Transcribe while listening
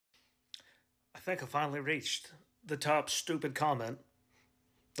think I finally reached the top stupid comment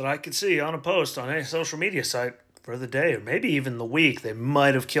that I could see on a post on any social media site for the day, or maybe even the week. They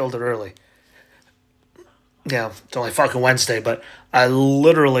might have killed it early. Yeah, it's only fucking Wednesday, but I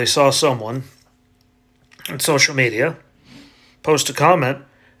literally saw someone on social media post a comment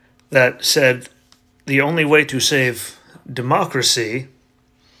that said the only way to save democracy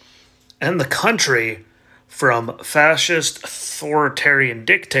and the country from fascist authoritarian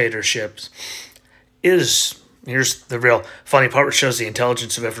dictatorships is, here's the real funny part which shows the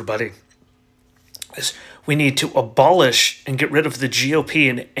intelligence of everybody, is we need to abolish and get rid of the GOP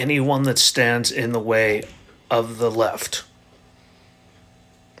and anyone that stands in the way of the left.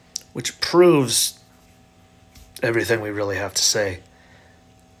 Which proves everything we really have to say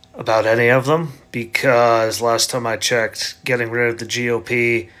about any of them, because last time I checked, getting rid of the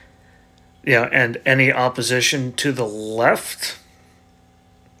GOP, and any opposition to the left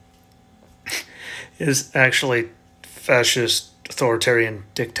is actually fascist, authoritarian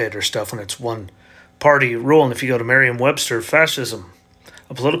dictator stuff when it's one-party rule. And if you go to Merriam-Webster, fascism,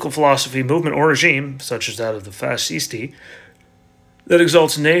 a political philosophy, movement, or regime, such as that of the fascisti, that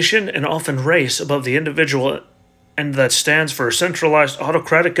exalts nation and often race above the individual, and that stands for a centralized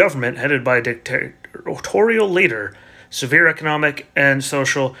autocratic government headed by a dictatorial leader, severe economic and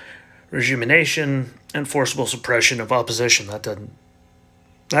social regimination, and forcible suppression of opposition. That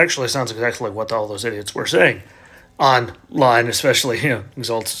actually sounds exactly like what all those idiots were saying online, especially,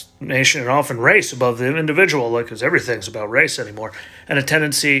 exalts nation and often race above the individual, because everything's about race anymore, and a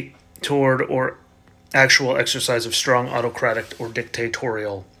tendency toward or actual exercise of strong autocratic or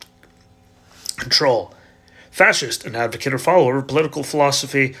dictatorial control. Fascist, an advocate or follower of political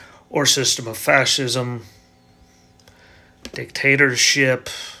philosophy or system of fascism. Dictatorship,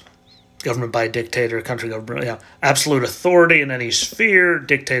 government by a dictator, country government, absolute authority in any sphere.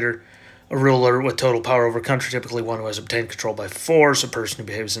 Dictator, a ruler with total power over a country, typically one who has obtained control by force, a person who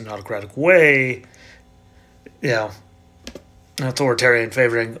behaves in an autocratic way. An authoritarian,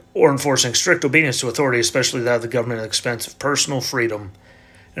 favoring or enforcing strict obedience to authority, especially that of the government at the expense of personal freedom.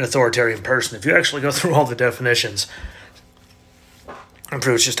 An authoritarian person. If you actually go through all the definitions, it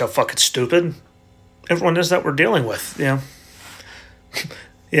proves just how fucking stupid everyone is that we're dealing with.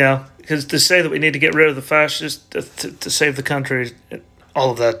 Because to say that we need to get rid of the fascists to save the country,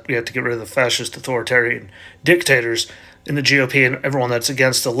 all of that, we have to get rid of the fascist authoritarian dictators in the GOP and everyone that's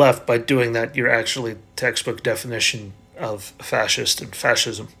against the left. By doing that, you're actually textbook definition of fascist and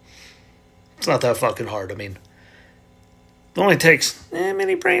fascism. It's not that fucking hard. I mean, it only takes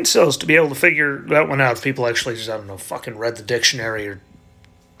many brain cells to be able to figure that one out if people actually just, fucking read the dictionary or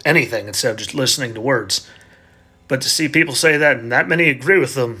anything instead of just listening to words. But to see people say that and that many agree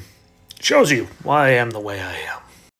with them shows you why I am the way I am.